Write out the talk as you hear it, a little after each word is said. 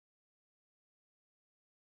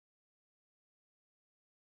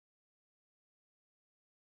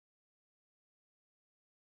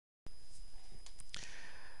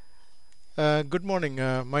Good morning.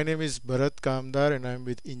 My name is Bharat Kamdar and I'm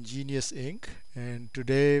with Ingenious Inc. And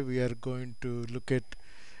today we are going to look at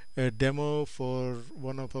a demo for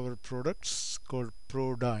one of our products called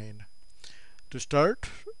ProDyn. To start,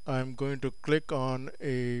 I'm going to click on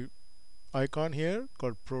a icon here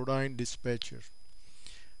called ProDyn Dispatcher.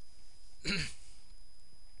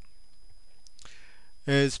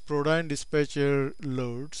 As ProDyn Dispatcher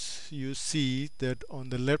loads, you see that on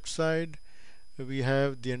the left side we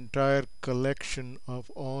have the entire collection of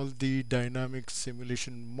all the dynamic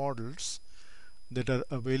simulation models that are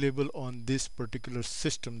available on this particular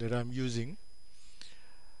system that I'm using.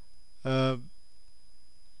 Uh,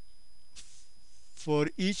 for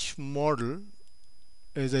each model,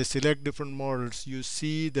 as I select different models, you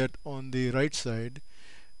see that on the right side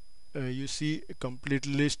you see a complete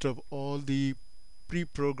list of all the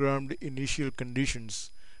pre-programmed initial conditions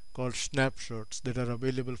called snapshots that are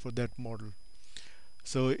available for that model.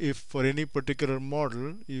 So if for any particular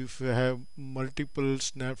model, if you have multiple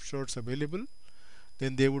snapshots available,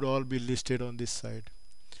 then they would all be listed on this side.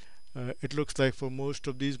 It looks like for most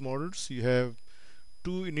of these models you have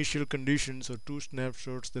two initial conditions or two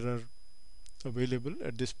snapshots that are available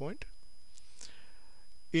at this point.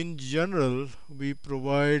 In general, we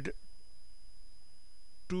provide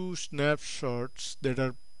two snapshots that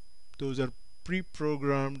are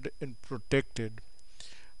pre-programmed and protected.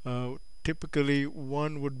 Typically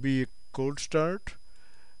one would be a cold start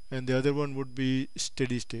and the other one would be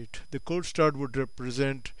steady state. The cold start would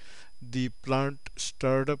represent the plant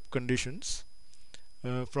startup conditions,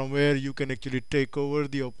 from where you can actually take over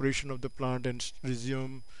the operation of the plant and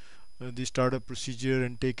resume the startup procedure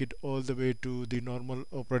and take it all the way to the normal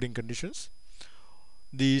operating conditions.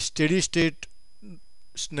 The steady state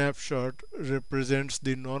snapshot represents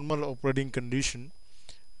the normal operating condition,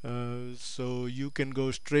 so you can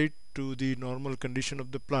go straight to the normal condition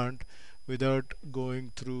of the plant without going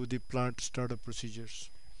through the plant startup procedures.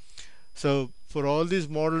 So for all these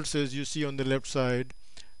models, as you see on the left side,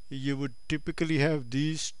 you would typically have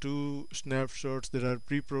these two snapshots that are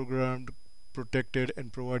pre-programmed, protected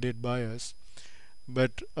and provided by us,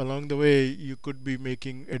 but along the way you could be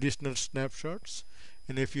making additional snapshots,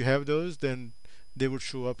 and if you have those, then they would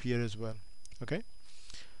show up here as well. Okay,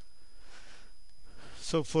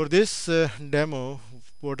 so for this demo,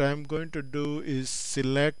 what I'm going to do is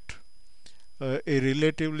select a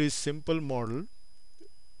relatively simple model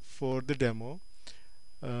for the demo.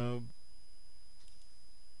 uh,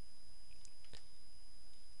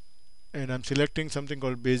 and I'm selecting something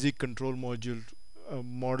called basic control module,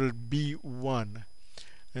 model B1.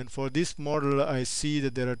 And for this model I see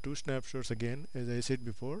that there are two snapshots again, as I said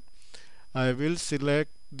before. I will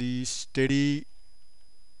select the steady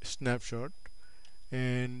snapshot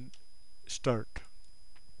and start.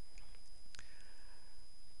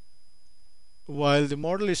 While the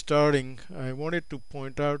model is starting, I wanted to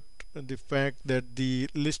point out the fact that the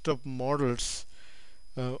list of models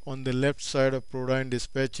on the left side of ProDyn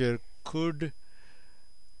Dispatcher could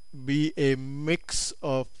be a mix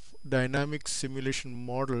of dynamic simulation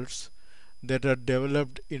models that are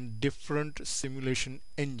developed in different simulation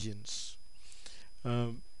engines.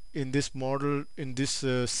 In this model, in this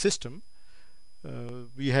system,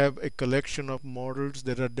 we have a collection of models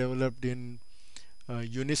that are developed in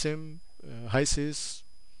Unisim, HYSYS,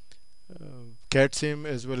 CADSIM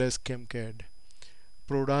as well as ChemCAD.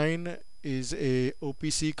 ProDyn is a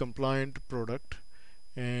OPC compliant product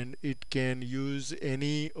and it can use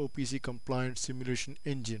any OPC compliant simulation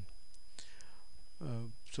engine.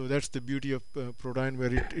 So that's the beauty of ProDyn,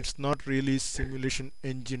 where it's not really simulation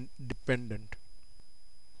engine dependent.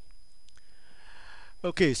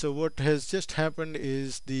 Okay, so what has just happened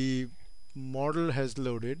is the model has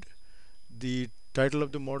loaded. The title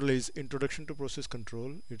of the model is Introduction to Process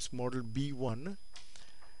Control. It's model B1.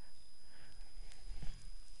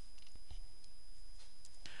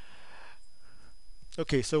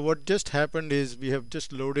 Okay, so what just happened is we have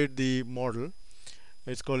just loaded the model.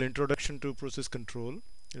 It's called Introduction to Process Control.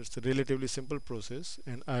 It's a relatively simple process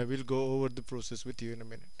and I will go over the process with you in a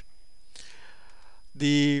minute.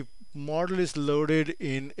 The model is loaded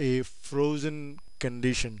in a frozen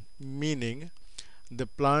condition, meaning the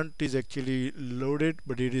plant is actually loaded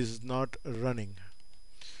but it is not running.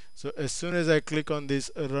 So as soon as I click on this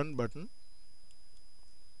run button,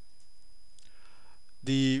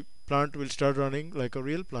 the plant will start running like a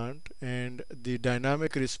real plant, and the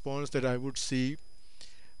dynamic response that I would see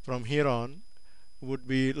from here on would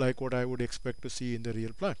be like what I would expect to see in the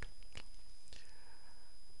real plant.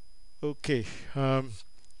 Okay,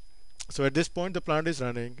 so at this point the plant is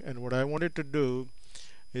running, and what I wanted to do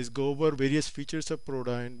is go over various features of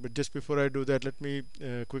ProDyn, but just before I do that, let me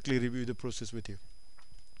quickly review the process with you.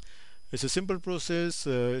 It's a simple process.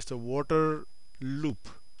 It's a water loop.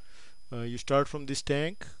 You start from this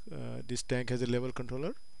tank. This tank has a level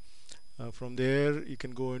controller. From there, you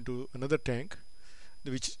can go into another tank,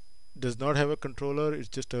 which does not have a controller. It's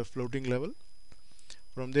just a floating level.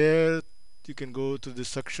 From there, you can go to the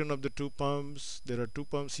suction of the two pumps. There are two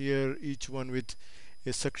pumps here, each one with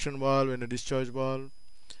a suction valve and a discharge valve.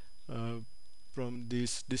 Uh, from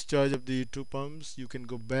this discharge of the two pumps, you can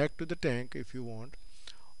go back to the tank if you want,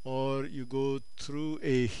 or you go through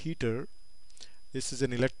a heater. This is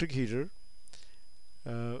an electric heater,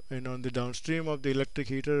 and on the downstream of the electric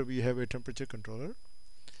heater we have a temperature controller.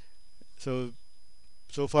 So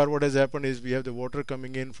far what has happened is we have the water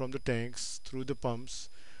coming in from the tanks through the pumps,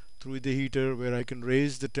 through the heater, where I can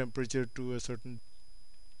raise the temperature to a certain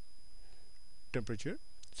temperature,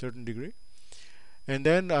 certain degree, and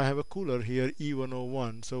then I have a cooler here,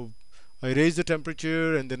 E101. So I raise the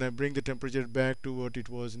temperature and then I bring the temperature back to what it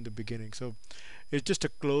was in the beginning. So it's just a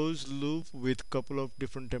closed loop with couple of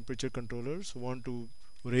different temperature controllers, one to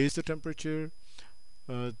raise the temperature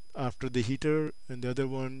after the heater, and the other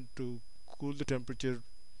one to cool the temperature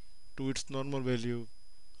to its normal value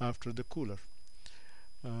after the cooler.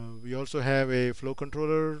 We also have a flow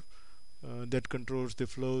controller that controls the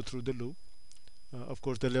flow through the loop. Of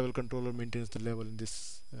course, the level controller maintains the level in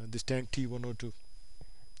this tank T102.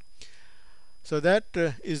 So that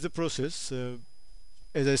is the process.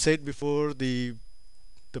 As I said before, the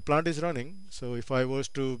plant is running. So if I was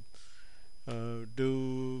to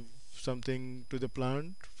do something to the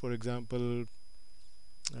plant, for example,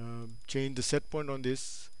 change the set point on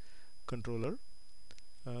this controller,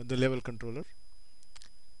 the level controller,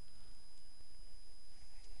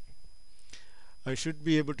 I should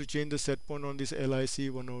be able to change the set point on this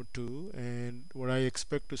LIC 102, and what I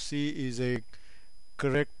expect to see is a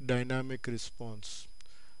correct dynamic response.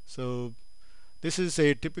 So this is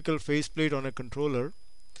a typical faceplate on a controller.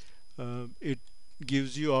 It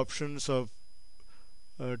gives you options of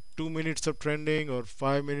 2 minutes of trending, or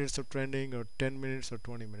 5 minutes of trending, or 10 minutes, or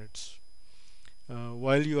 20 minutes.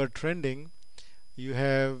 While you are trending, you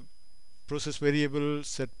have process variable,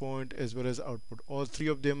 set point, as well as output. All three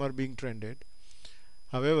of them are being trended.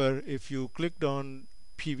 However, if you clicked on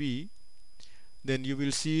PV, then you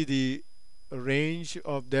will see the range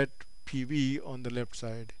of that PV on the left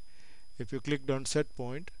side. If you clicked on set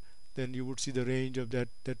point, then you would see the range of that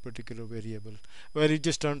particular variable. Well, it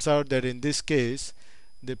just turns out that in this case,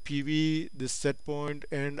 the PV, the set point,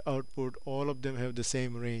 and output, all of them have the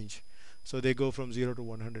same range. So they go from 0 to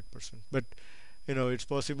 100%. But it's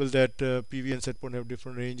possible that PV and set point have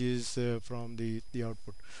different ranges from the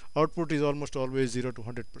output. Output is almost always 0 to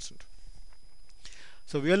 100%.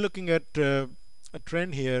 So we are looking at a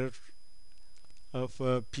trend here of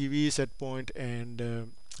PV, set point,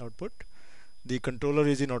 and output. The controller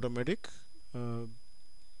is in automatic.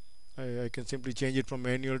 I can simply change it from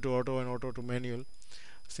manual to auto and auto to manual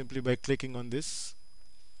simply by clicking on this.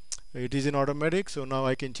 It is in automatic, so now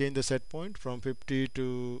I can change the set point from 50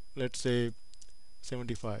 to, let's say,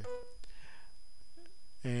 75,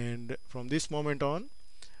 and from this moment on,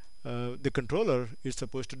 the controller is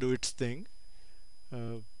supposed to do its thing.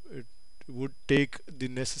 It would take the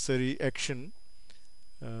necessary action,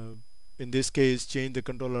 in this case change the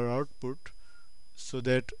controller output, so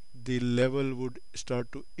that the level would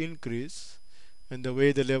start to increase, and the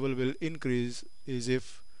way the level will increase is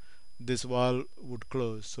if this valve would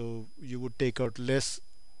close, so you would take out less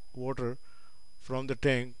water from the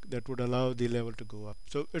tank. That would allow the level to go up.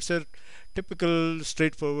 So it's a typical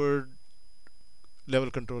straightforward level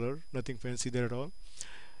controller, nothing fancy there at all.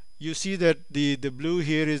 You see that the blue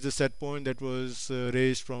here is the set point that was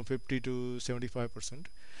raised from 50 to 75%.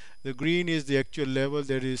 The green is the actual level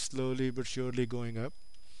that is slowly but surely going up,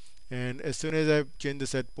 and as soon as I change the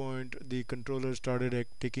set point, the controller started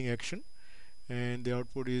taking action, and the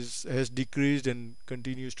output has decreased and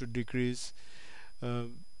continues to decrease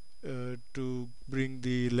to bring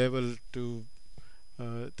the level to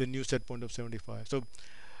the new set point of 75. So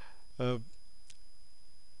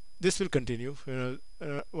this will continue.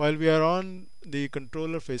 While we are on the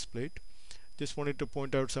controller faceplate, just wanted to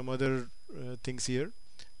point out some other things here.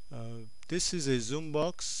 This is a zoom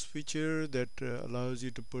box feature that allows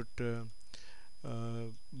you to put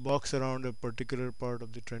box around a particular part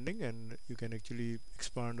of the trending, and you can actually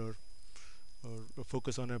expand or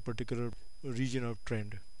focus on a particular region of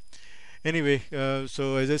trend. Anyway,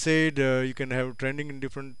 so as I said, you can have trending in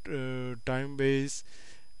different time base.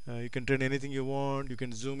 You can trend anything you want. You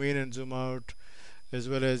can zoom in and zoom out. as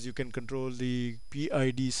well as you can control the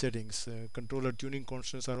PID settings. Controller tuning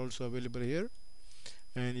constants are also available here,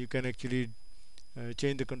 and you can actually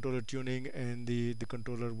change the controller tuning, and the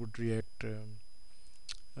controller would react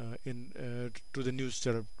in to the new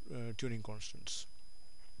set of tuning constants.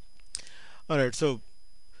 Alright, so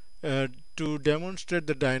to demonstrate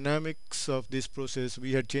the dynamics of this process,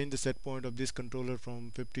 we had changed the set point of this controller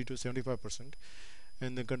from 50 to 75%,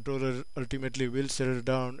 and the controller ultimately will settle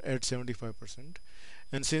down at 75%.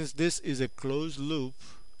 And since this is a closed loop,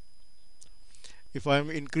 if I'm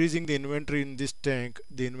increasing the inventory in this tank,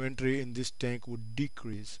 the inventory in this tank would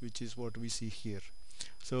decrease, which is what we see here.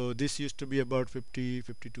 So this used to be about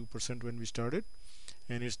 52% when we started,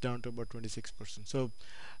 and it's down to about 26%. So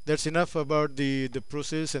that's enough about the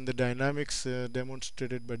process and the dynamics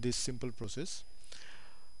demonstrated by this simple process.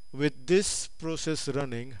 With this process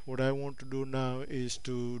running, what I want to do now is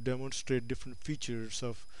to demonstrate different features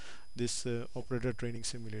of this operator training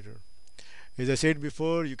simulator. As I said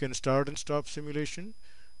before, you can start and stop simulation.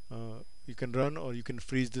 You can run or you can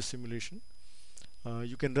freeze the simulation.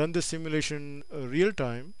 You can run the simulation real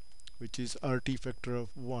time, which is RT factor of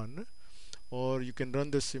 1, or you can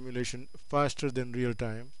run the simulation faster than real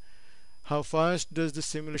time. How fast does the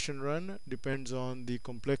simulation run depends on the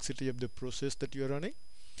complexity of the process that you are running,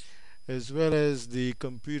 as well as the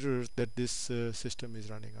computer that this system is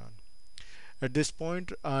running on. At this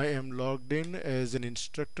point, I am logged in as an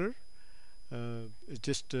instructor,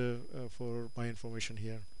 just for my information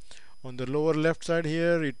here. On the lower left side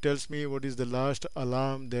here, it tells me what is the last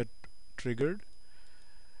alarm that triggered.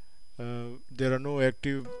 There are no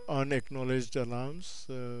active unacknowledged alarms.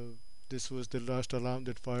 This was the last alarm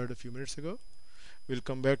that fired a few minutes ago. We'll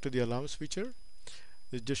come back to the alarms feature.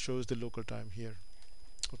 It just shows the local time here.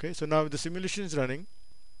 Okay, so now the simulation is running.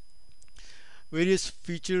 Various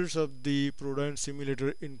features of the ProDyn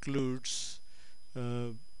simulator includes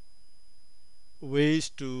ways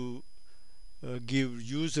to give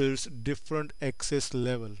users different access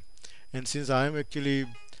level, and since I am actually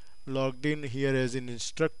logged in here as an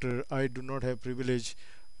instructor, I do not have privilege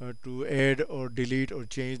to add or delete or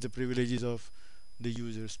change the privileges of the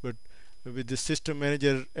users, but with the system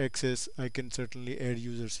manager access I can certainly add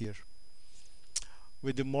users here.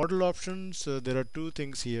 With the model options, there are two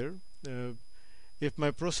things here. If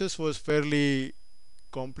my process was fairly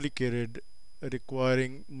complicated,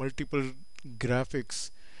 requiring multiple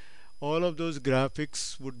graphics, all of those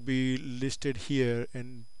graphics would be listed here,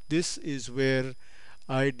 and this is where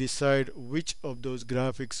I decide which of those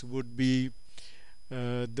graphics would be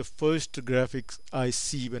the first graphics I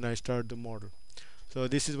see when I start the model. So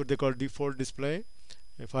this is what they call default display.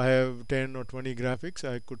 If I have 10 or 20 graphics,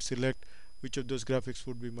 I could select which of those graphics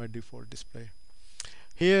would be my default display.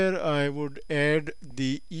 Here I would add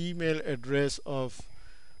the email address of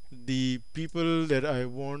the people that I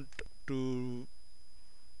want to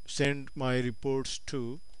send my reports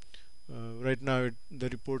to. Right now the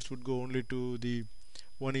reports would go only to the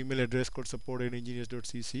one email address called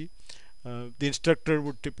support@engineers.cc. The instructor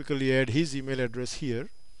would typically add his email address here,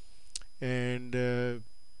 and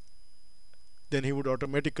then he would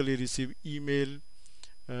automatically receive email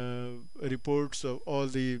reports of all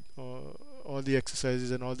the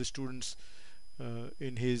exercises and all the students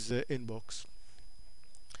in his inbox.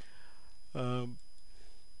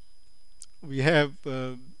 We have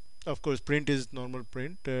of course print is normal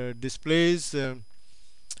print. Displays,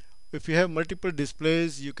 if you have multiple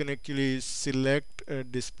displays, you can actually select a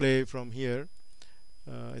display from here.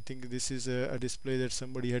 I think this is a display that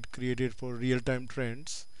somebody had created for real-time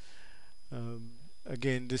trends.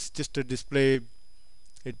 Again, this is just a display.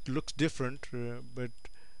 It looks different, but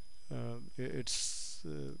it's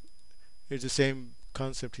the same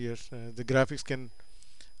concept here. The graphics can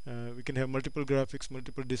we can have multiple graphics,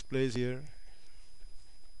 multiple displays here.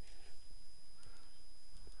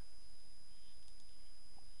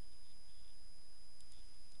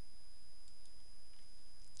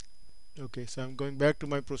 Okay, so I'm going back to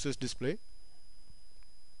my process display.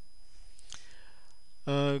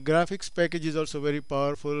 Graphics package is also very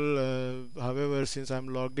powerful. However, since I'm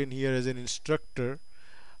logged in here as an instructor,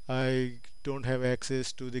 I don't have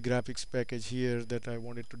access to the graphics package here that I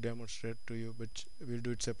wanted to demonstrate to you, but we'll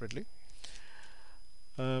do it separately.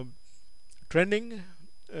 Trending,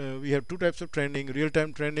 we have two types of trending: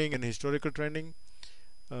 real-time trending and historical trending.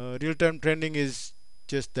 Real-time trending is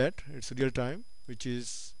just that, it's real-time, which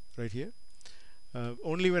is right here.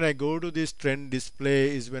 Only when I go to this trend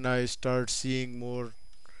display is when I start seeing more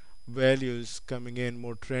values coming in,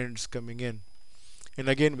 more trends coming in. And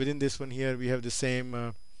again, within this one here we have the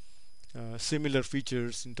same similar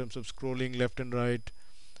features in terms of scrolling left and right,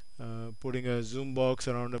 putting a zoom box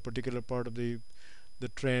around a particular part of the the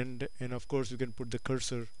trend, and of course you can put the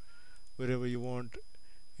cursor wherever you want,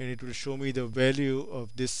 and it will show me the value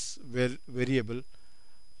of this variable.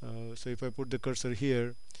 So if I put the cursor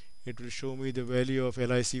here, it will show me the value of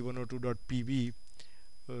lic102.pb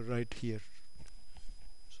right here.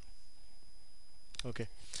 Okay,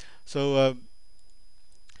 so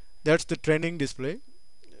that's the trending display.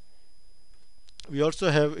 We also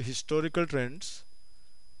have historical trends,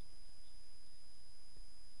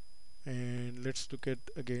 and let's look at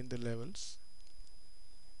again the levels.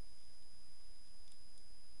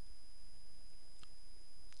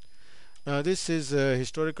 Now this is a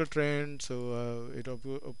historical trend, so it of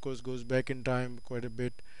course goes back in time quite a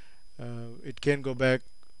bit. It can go back,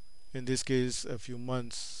 in this case, a few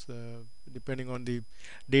months, depending on the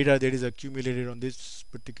data that is accumulated on this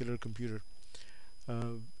particular computer.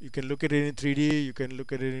 You can look at it in 3D, you can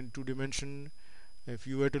look at it in 2 dimension. If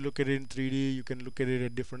you were to look at it in 3D, you can look at it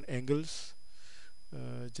at different angles,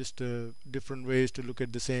 just different ways to look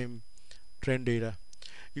at the same trend data.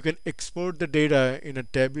 You can export the data in a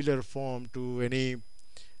tabular form to any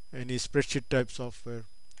spreadsheet type software.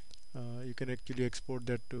 You can actually export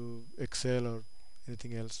that to Excel or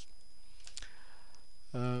anything else.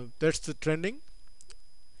 That's the trending.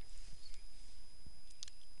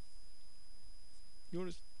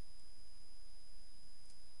 You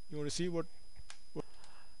want to see what?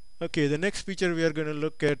 Okay, the next feature we are going to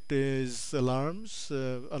look at is alarms.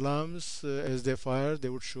 Alarms, as they fire, they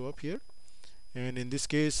would show up here. And in this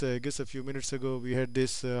case, I guess a few minutes ago we had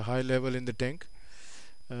this high level in the tank.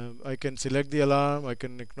 I can select the alarm. I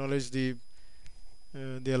can acknowledge the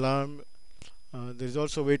alarm. There is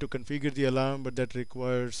also a way to configure the alarm, but that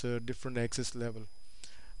requires a different access level.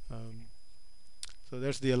 Um, so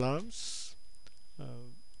that's the alarms.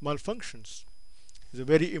 Malfunctions is a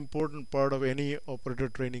very important part of any operator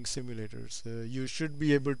training simulators. You should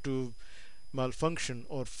be able to malfunction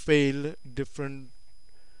or fail different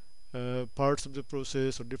parts of the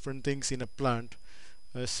process or different things in a plant,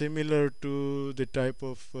 similar to the type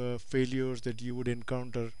of failures that you would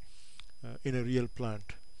encounter in a real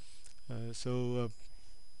plant.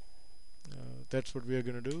 That's what we are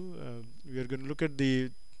going to do. We are going to look at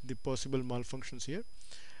the possible malfunctions here.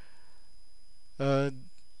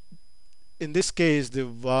 In this case, the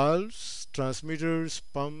valves, transmitters,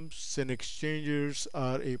 pumps, and exchangers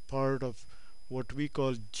are a part of what we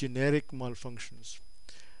call generic malfunctions.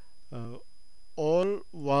 All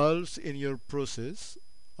valves in your process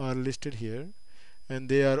are listed here, and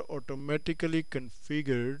they are automatically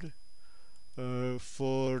configured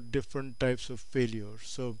for different types of failures.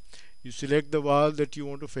 So you select the valve that you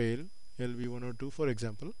want to fail, LV102 for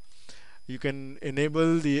example. You can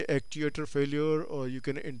enable the actuator failure, or you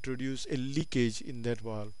can introduce a leakage in that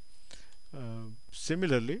valve.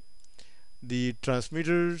 Similarly, the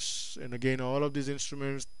transmitters, and again all of these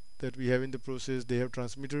instruments that we have in the process, they have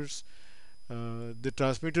transmitters. The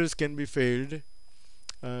transmitters can be failed,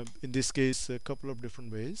 in this case, a couple of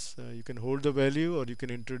different ways. You can hold the value, or you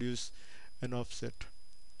can introduce an offset.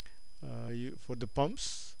 For the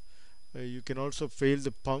pumps, you can also fail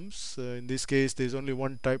the pumps. In this case, there is only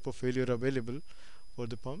one type of failure available for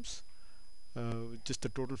the pumps, just the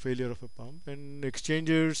total failure of a pump. And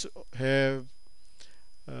exchangers have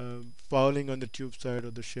fouling on the tube side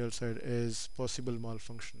or the shell side as possible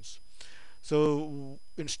malfunctions. So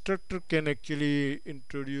instructor can actually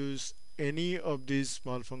introduce any of these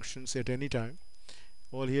malfunctions at any time.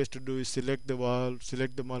 All he has to do is select the valve,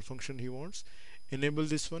 select the malfunction he wants, enable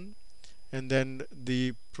this one, and then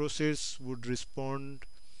the process would respond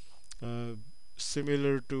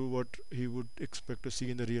similar to what he would expect to see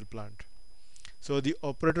in the real plant. So the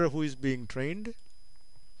operator who is being trained,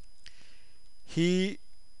 he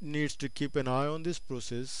needs to keep an eye on this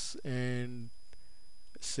process, and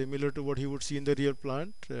similar to what he would see in the real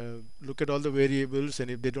plant, look at all the variables, and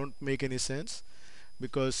if they don't make any sense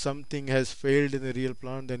because something has failed in the real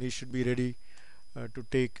plant, then he should be ready to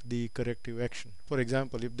take the corrective action. For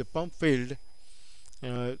example, if the pump failed,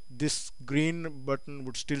 this green button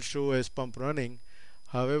would still show as pump running.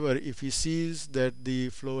 However, if he sees that the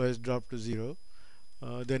flow has dropped to 0,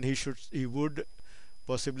 then he would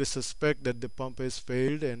possibly suspect that the pump has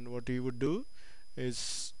failed, and what he would do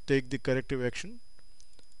is take the corrective action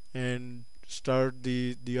and start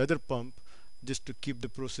the other pump just to keep the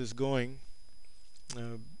process going.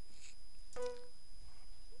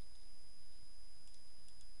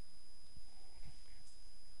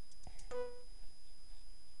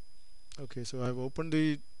 Okay, so I've opened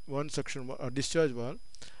the one suction discharge valve.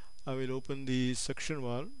 I will open the suction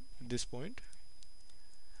valve at this point,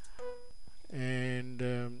 and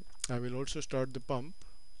I will also start the pump.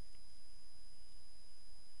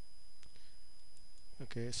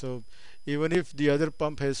 Okay, so even if the other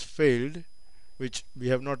pump has failed, which we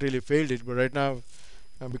have not really failed it, but right now,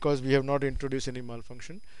 because we have not introduced any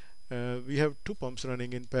malfunction, we have two pumps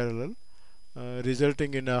running in parallel,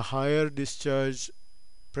 resulting in a higher discharge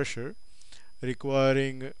pressure,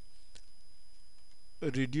 requiring a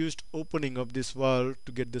reduced opening of this valve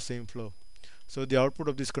to get the same flow. So the output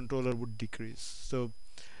of this controller would decrease. So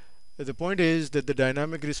the point is that the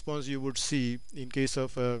dynamic response you would see in case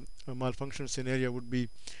of a malfunction scenario would be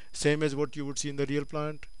same as what you would see in the real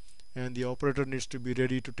plant, and the operator needs to be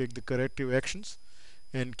ready to take the corrective actions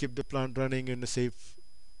and keep the plant running in a safe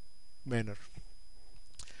manner.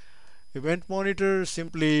 Event monitor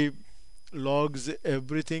simply logs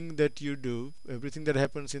everything that you do, everything that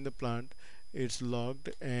happens in the plant. It's logged,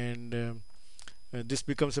 and this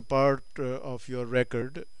becomes a part of your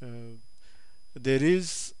record. There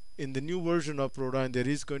is, in the new version of ProDyn, there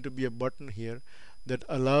is going to be a button here that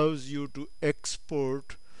allows you to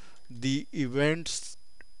export the events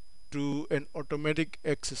to an automatic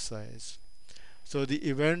exercise. So the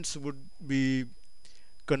events would be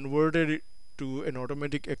converted to an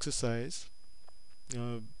automatic exercise,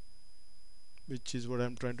 uh, which is what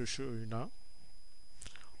I'm trying to show you now.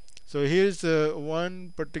 So here's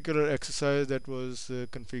one particular exercise that was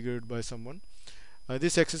configured by someone.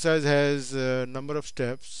 This exercise has a number of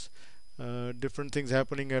steps, different things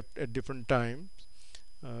happening at different times.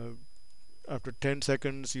 Uh, After 10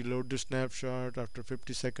 seconds, you load the snapshot. After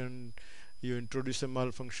 50 seconds, you introduce a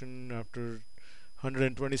malfunction. After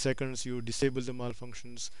 120 seconds, you disable the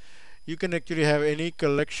malfunctions. You can actually have any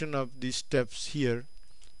collection of these steps here.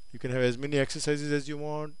 You can have as many exercises as you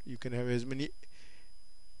want. You can have as many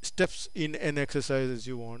steps in an exercise as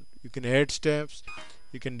you want. You can add steps,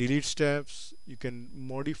 you can delete steps, you can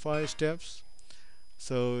modify steps.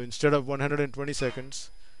 So instead of 120 seconds,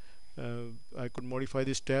 I could modify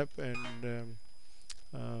this step and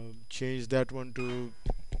change that one to,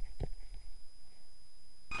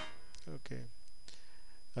 okay,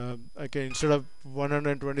 I can, instead of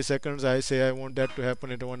 120 seconds, I say I want that to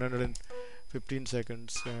happen at 115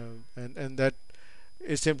 seconds, and that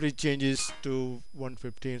it simply changes to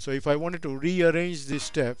 115. So if I wanted to rearrange these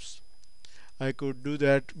steps, I could do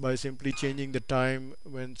that by simply changing the time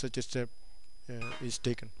when such a step is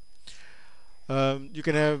taken. You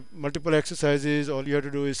can have multiple exercises. All you have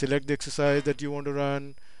to do is select the exercise that you want to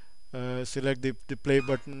run, select the play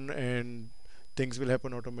button, and things will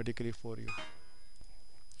happen automatically for you.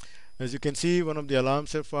 As you can see, one of the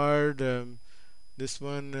alarms have fired. This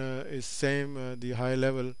one is same, the high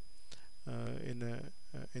level in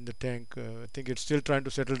the tank. I think it's still trying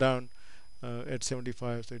to settle down at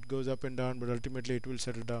 75, so it goes up and down, but ultimately it will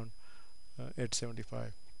settle down at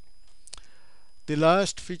 75. The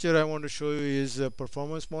last feature I want to show you is a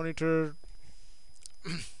performance monitor,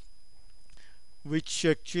 which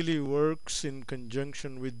actually works in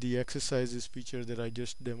conjunction with the exercises feature that I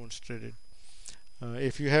just demonstrated.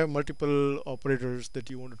 If you have multiple operators that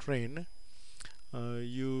you want to train,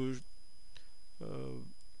 you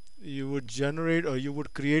would generate, or you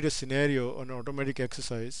would create a scenario on automatic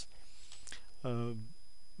exercise,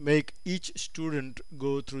 make each student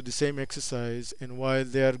go through the same exercise, and while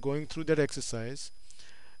they are going through that exercise,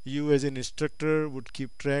 you as an instructor would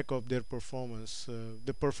keep track of their performance.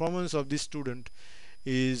 The performance of this student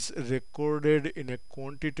is recorded in a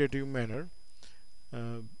quantitative manner.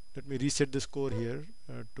 Let me reset the score here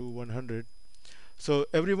to 100. So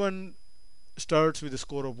everyone starts with a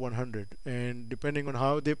score of 100, and depending on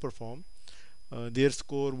how they perform, their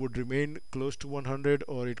score would remain close to 100,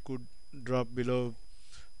 or it could drop below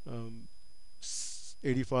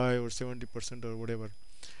 85 or 70% or whatever.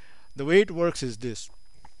 The way it works is this.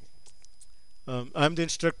 I'm the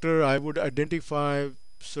instructor. I would identify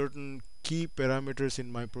certain key parameters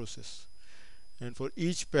in my process, and for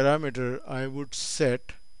each parameter I would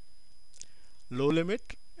set low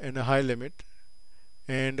limit and a high limit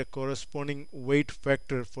and a corresponding weight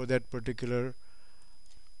factor for that particular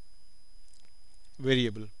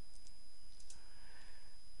variable.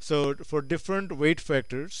 So for different weight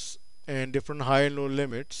factors and different high and low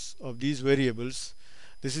limits of these variables,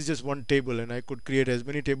 this is just one table, and I could create as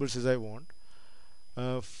many tables as I want.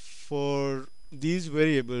 For these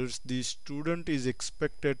variables, the student is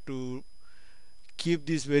expected to keep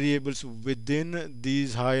these variables within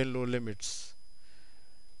these high and low limits.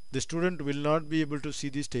 The student will not be able to see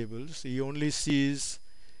these tables. He only sees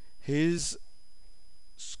his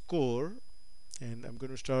score, and I'm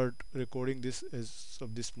going to start recording this as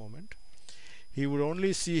of this moment. He would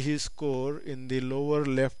only see his score in the lower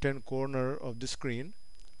left hand corner of the screen.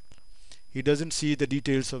 He doesn't see the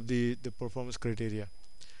details of the performance criteria.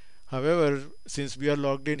 However, since we are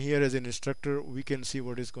logged in here as an instructor, we can see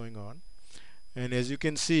what is going on. And as you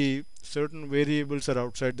can see, certain variables are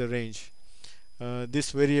outside the range.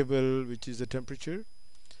 This variable, which is the temperature,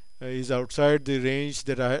 is outside the range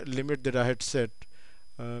that limit that I had set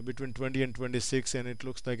between 20 and 26, and it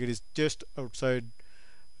looks like it is just outside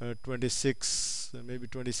 26, maybe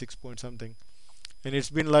 26 point something. And it's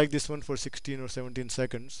been like this one for 16 or 17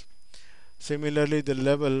 seconds. Similarly, the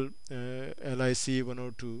level LIC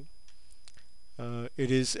 102, it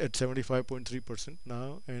is at 75.3%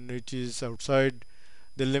 now, and it is outside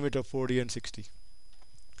the limit of 40 and 60.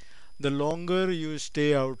 The longer you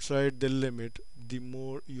stay outside the limit, the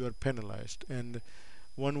more you are penalized. And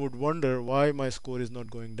one would wonder why my score is not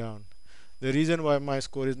going down. The reason why my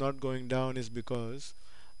score is not going down is because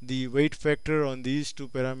the weight factor on these two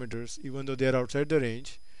parameters, even though they are outside the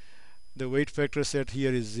range, the weight factor set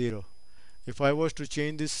here is 0. If I was to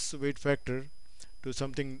change this weight factor to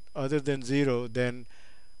something other than 0, then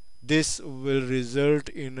this will result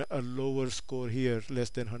in a lower score here, less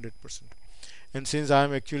than 100%. And since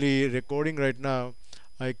I'm actually recording right now,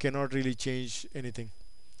 I cannot really change anything.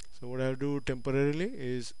 So what I'll do temporarily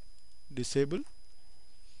is disable.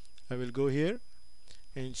 I will go here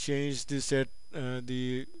and change this at uh,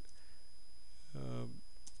 the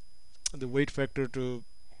weight factor to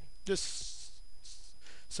just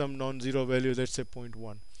some non-zero value, let's say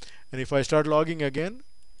 0.1. And if I start logging again,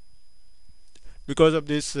 because of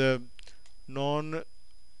this non-zero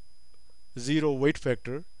weight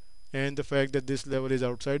factor and the fact that this level is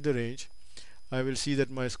outside the range, I will see that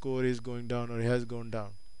my score is going down, or has gone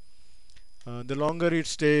down. The longer it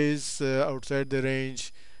stays outside the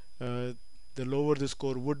range, the lower the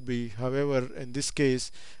score would be. However, in this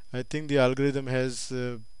case, I think the algorithm has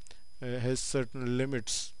certain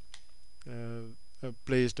limits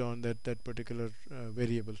placed on that particular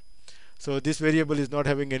variable. So this variable is not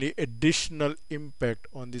having any additional impact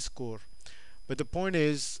on the score. But the point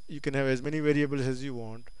is, you can have as many variables as you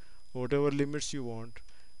want, whatever limits you want,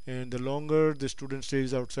 and the longer the student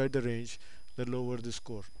stays outside the range, the lower the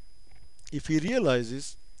score. If he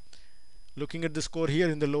realizes, looking at the score here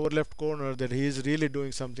in the lower left corner, that he is really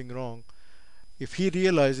doing something wrong, if he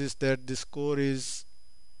realizes that the score is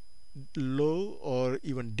low or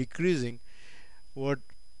even decreasing, what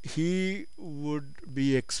he would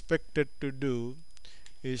be expected to do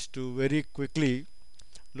is to very quickly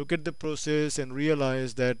look at the process and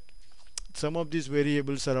realize that some of these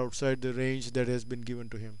variables are outside the range that has been given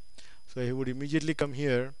to him. So he would immediately come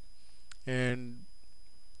here and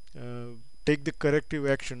take the corrective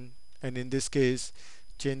action, and in this case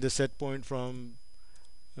change the set point from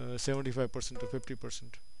 75% to 50%.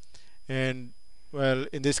 And well,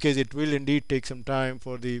 in this case it will indeed take some time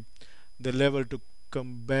for the level to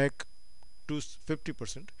come back to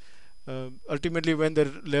 50%. Ultimately, when the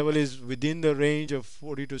level is within the range of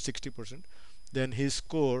 40 to 60%, then his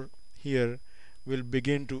score here will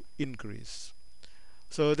begin to increase.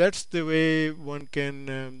 So that's the way one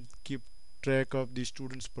can keep track of the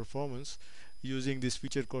student's performance using this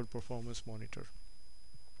feature called Performance Monitor.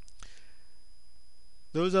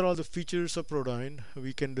 Those are all the features of ProDyn.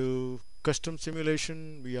 We can do custom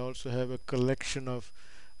simulation. We also have a collection of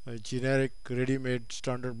generic ready-made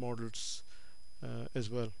standard models as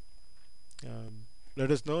well. Let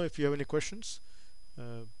us know if you have any questions.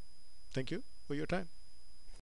 Thank you for your time.